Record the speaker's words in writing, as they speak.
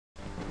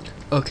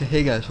Okay,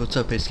 hey guys, what's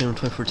up? It's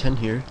Gamer2410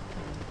 here.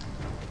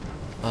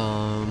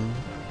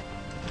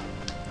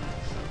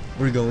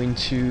 We're going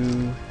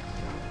to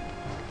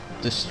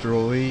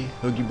destroy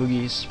Oogie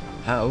Boogie's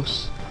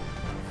house.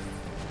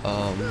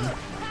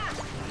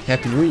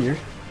 Happy New Year,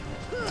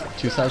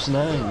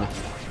 2009.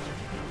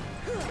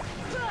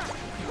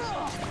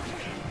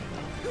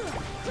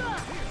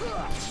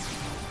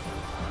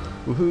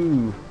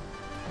 Woohoo!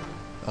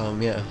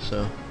 Yeah,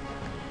 so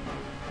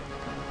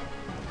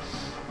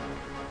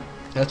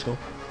that's cool.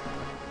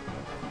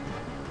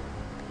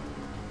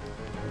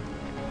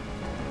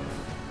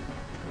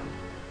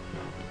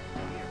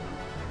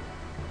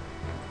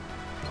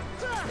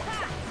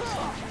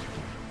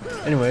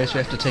 Anyways, we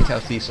have to take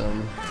out these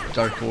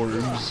dark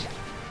orbs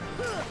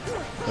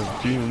of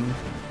doom.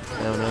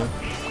 I don't know,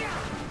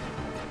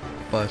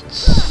 but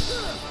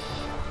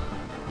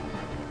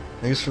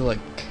I guess for like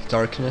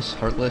darkness,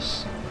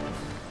 heartless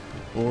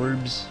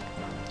orbs.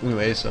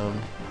 Anyways,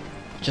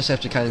 just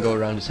have to kind of go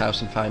around his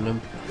house and find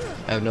them.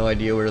 I have no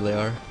idea where they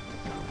are.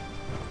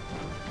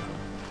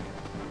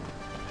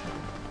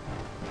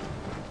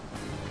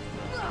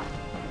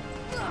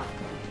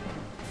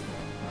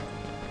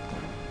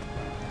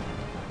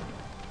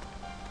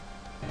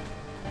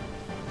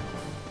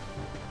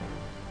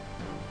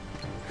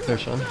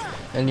 There's one.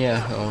 And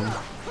yeah,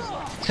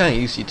 it's kind of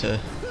easy to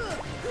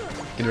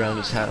get around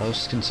his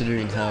house,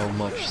 considering how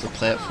much the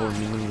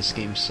platforming in this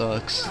game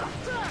sucks.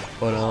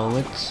 But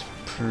it's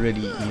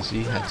pretty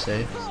easy, I'd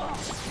say.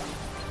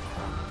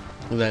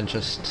 And then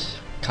just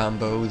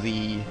combo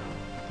the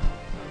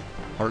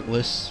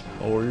heartless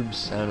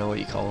orbs, I don't know what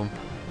you call them.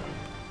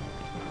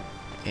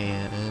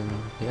 And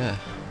yeah,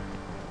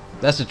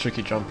 that's a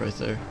tricky jump right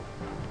there,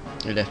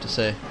 I'd have to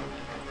say.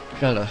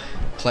 If you're not a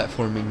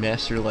platforming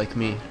master like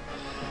me,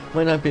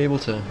 might not be able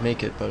to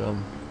make it, but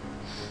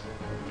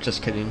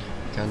just kidding,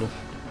 kind of.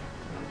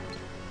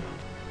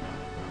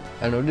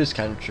 I know it is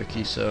kind of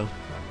tricky, so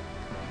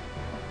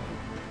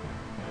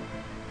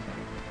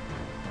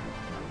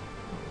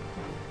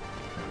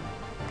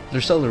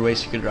there's other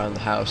ways to get around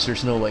the house.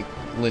 There's no like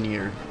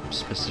linear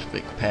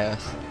specific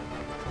path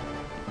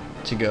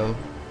to go,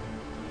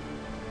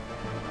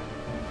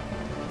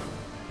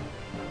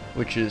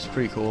 which is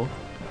pretty cool.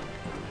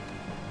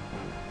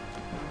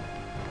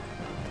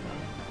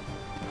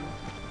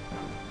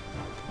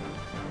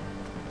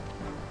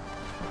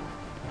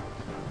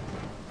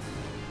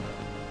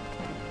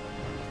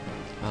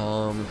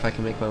 If I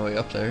can make my way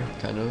up there,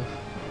 kind of.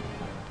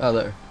 Oh,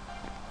 there.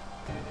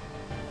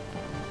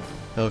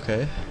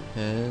 Okay,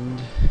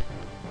 and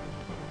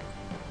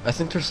I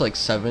think there's like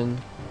 7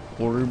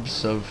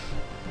 orbs of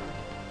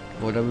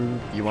whatever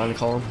you want to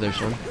call them. There's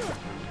one.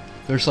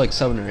 There's like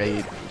 7 or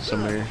 8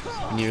 somewhere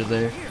near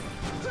there.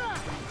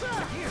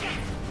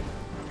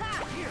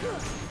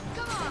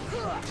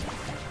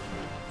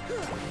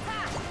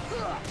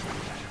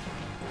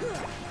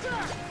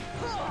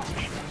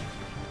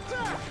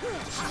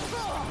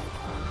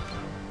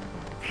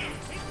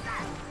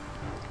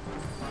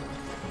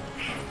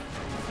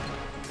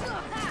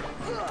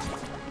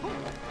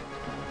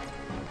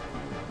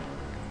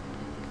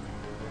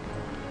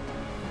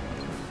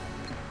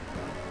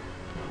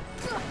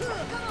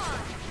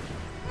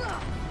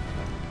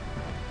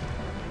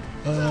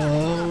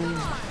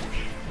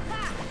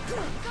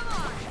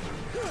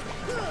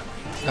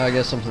 I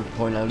guess something to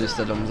point out is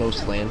that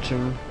those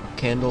lantern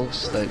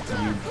candles that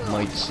you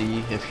might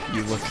see if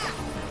you look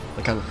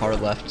like on the far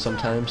left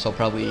sometimes, I'll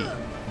probably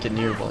get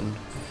near one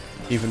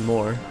even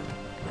more,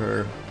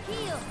 or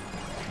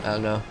I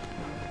don't know.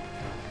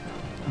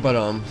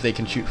 But they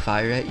can shoot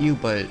fire at you,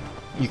 but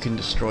you can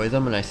destroy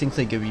them, and I think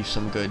they give you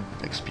some good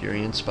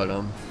experience, but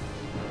I'm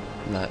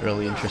not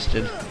really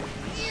interested.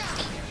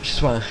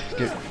 Just want to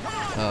get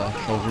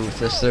over with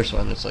this. There's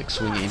one that's like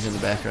swinging in the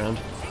background.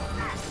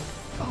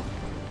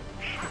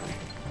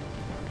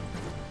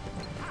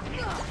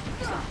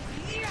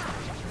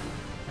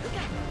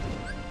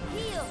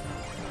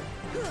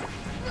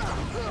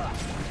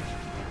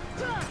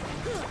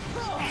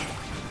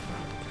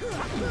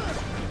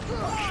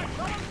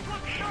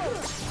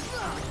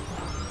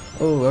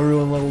 Oh,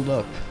 everyone leveled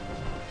up.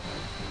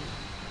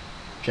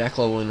 Jack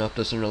leveling up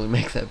doesn't really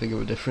make that big of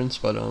a difference,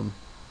 but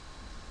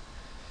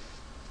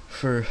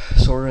for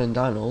Sora and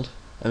Donald,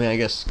 I mean, I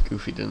guess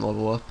Goofy didn't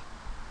level up.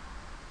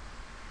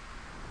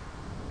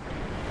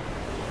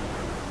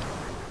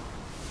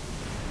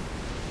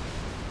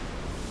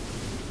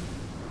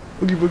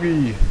 Oogie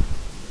Boogie!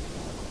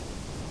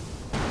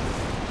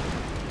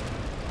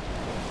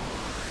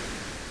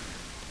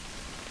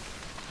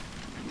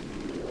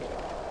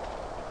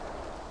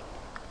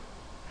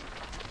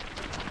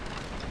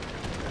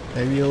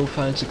 Maybe you'll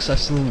find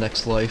success in the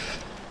next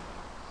life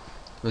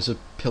as a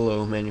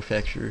pillow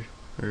manufacturer.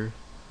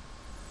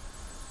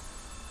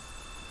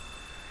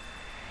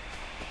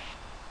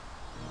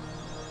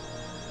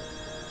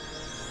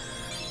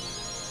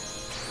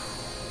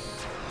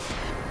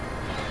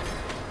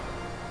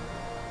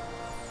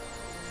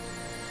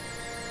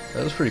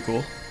 That was pretty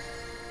cool.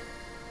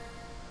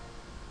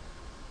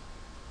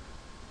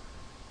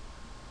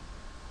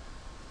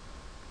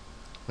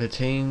 It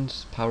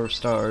attains power of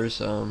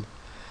stars.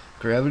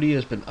 Gravity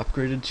has been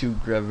upgraded to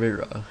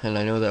Gravira, and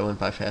I know that went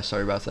by fast.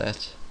 Sorry about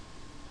that.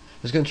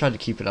 I was gonna try to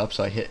keep it up,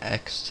 so I hit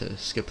X to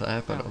skip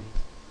that, but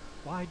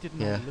why didn't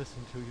yeah. I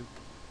listen to you?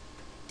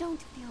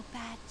 Don't feel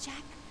bad,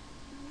 Jack.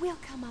 We'll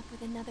come up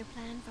with another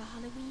plan for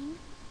Halloween.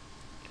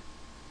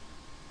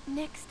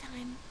 Next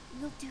time,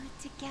 we'll do it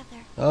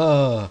together.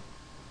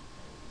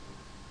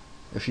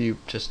 If you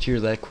just hear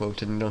that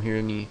quote and you don't hear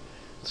any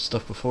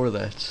stuff before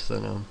that,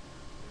 then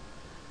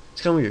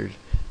it's kinda weird.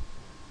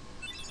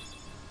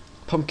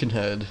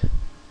 Pumpkinhead.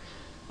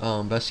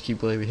 Best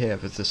Keyblade we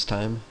have at this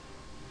time.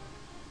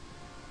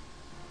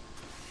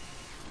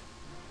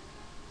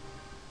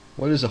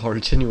 What is a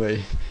heart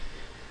anyway?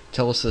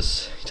 Tell us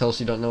this. Tell us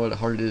you don't know what a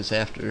heart is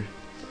after.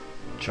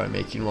 Try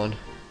making one.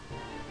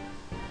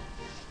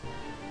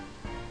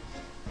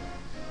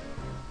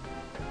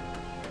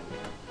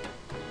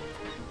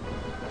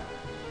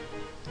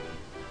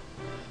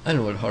 I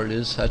know what a heart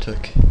is. I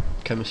took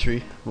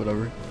chemistry,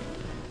 whatever.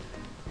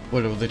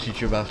 Whatever they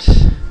teach you about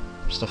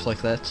stuff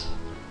like that.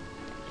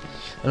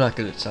 I'm not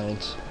good at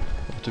science,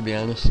 to be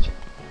honest.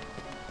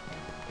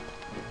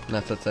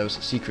 Not that that was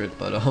a secret,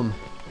 but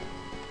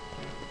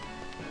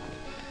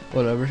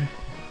whatever.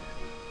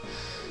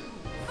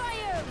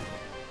 Fire!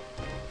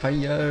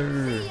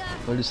 Fire!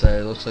 What is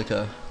that? It looks like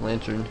a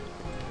lantern.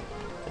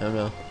 I don't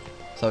know.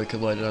 Thought we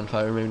could light it on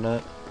fire, maybe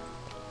not.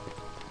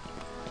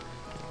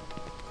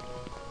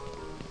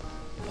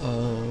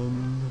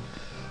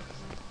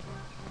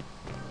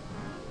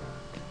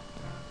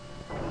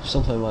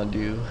 Something I want to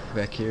do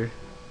back here.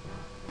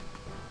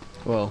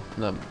 Well,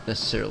 not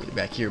necessarily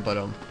back here, but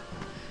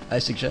I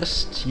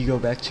suggest you go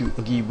back to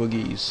Oogie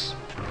Boogie's,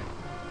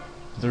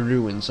 the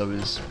ruins of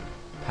his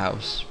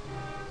house,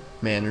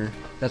 manor.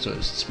 That's what it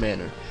is. It's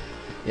manor.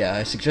 Yeah,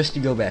 I suggest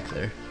you go back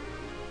there.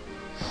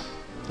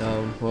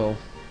 Well,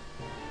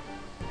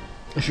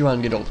 if you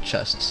want to get all the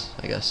chests,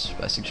 I guess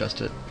I suggest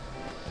it.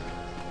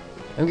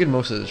 I'm getting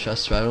most of the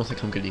chests, but I don't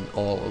think I'm getting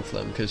all of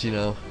them, because, you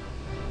know,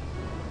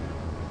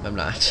 I'm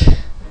not.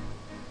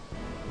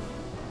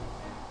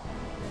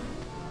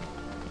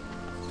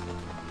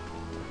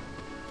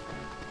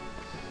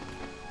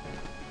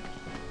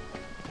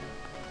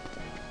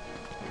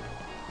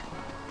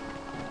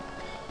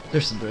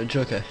 There's the bridge,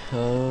 okay.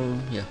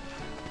 Yeah.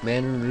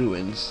 Manor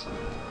ruins.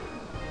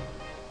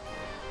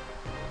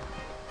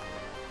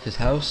 His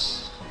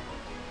house?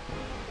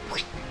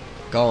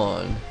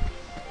 Gone.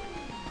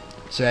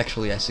 So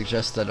actually, I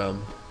suggest that,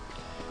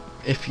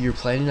 if you're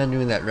planning on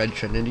doing that red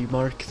Trinity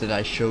mark that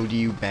I showed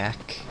you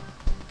back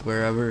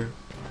wherever,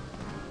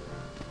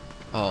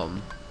 yeah,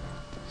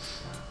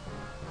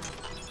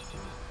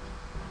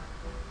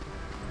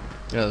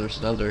 there's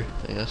another,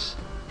 I guess.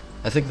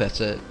 I think that's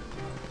it.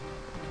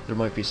 There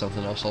might be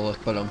something else, I'll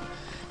look, but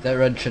that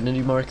red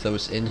Trinity mark that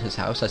was in his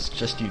house, I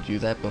suggest you do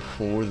that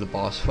before the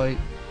boss fight.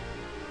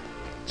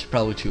 It's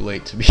probably too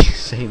late to be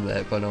saying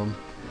that, but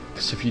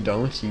because if you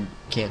don't, you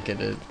can't get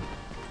it.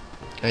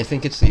 I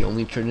think it's the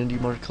only Trinity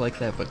mark like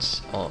that,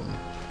 but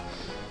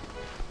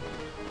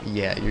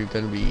yeah, you're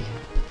gonna be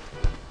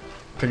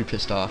pretty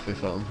pissed off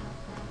if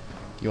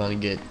you want to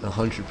get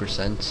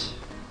 100%.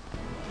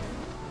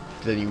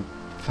 Then you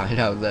find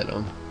out that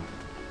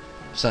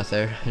it's not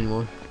there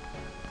anymore.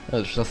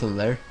 Oh, there's nothing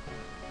there.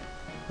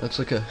 Looks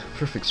like a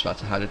perfect spot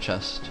to hide a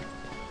chest.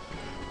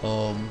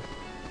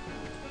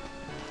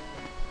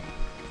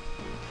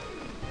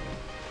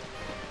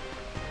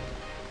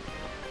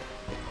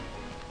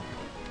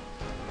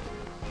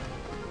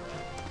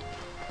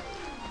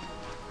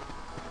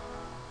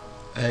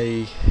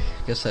 I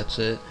guess that's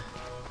it.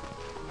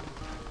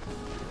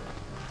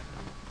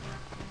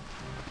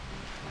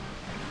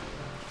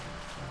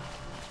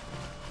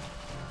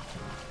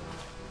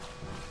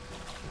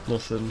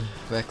 Nothing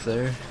back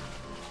there.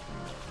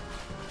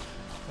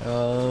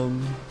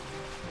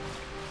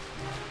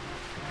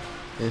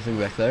 Anything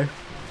back there?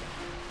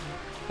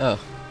 Oh.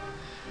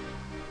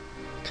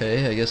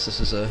 Okay, I guess this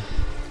is a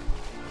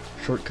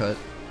shortcut.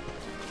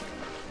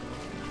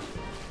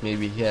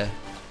 Maybe, yeah.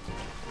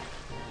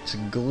 It's a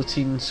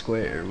Guillotine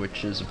Square,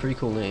 which is a pretty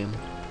cool name,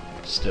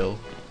 still.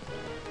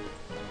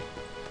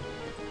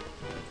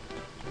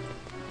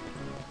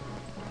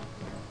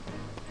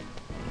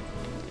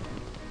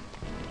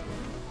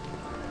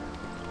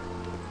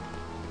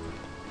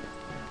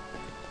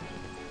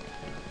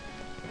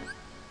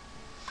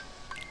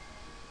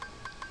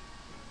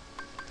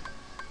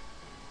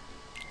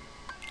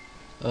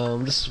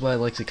 This is what I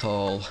like to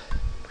call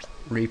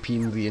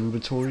raping the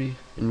inventory.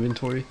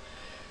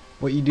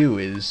 What you do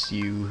is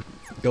you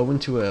go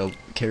into a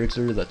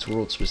character that's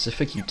world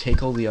specific, you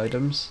take all the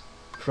items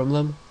from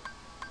them,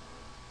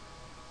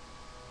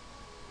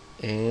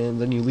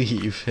 and then you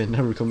leave and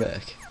never come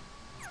back.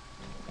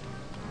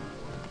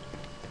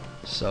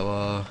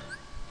 So,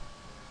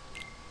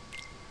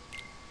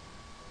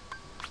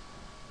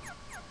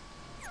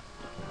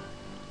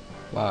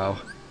 wow.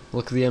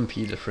 Look at the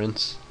MP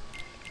difference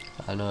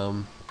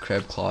on,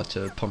 Crab Claw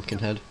to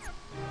Pumpkinhead.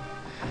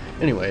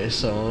 Anyway,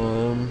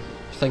 so,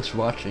 thanks for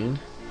watching.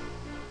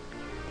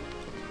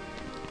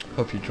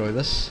 hope you enjoy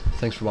this.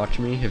 Thanks for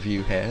watching me if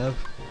you have.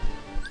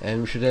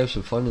 And we should have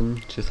some fun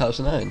in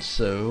 2009,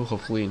 so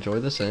hopefully enjoy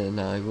this, and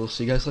I will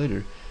see you guys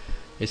later.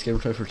 It's Gamer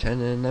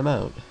 2410, and I'm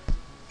out.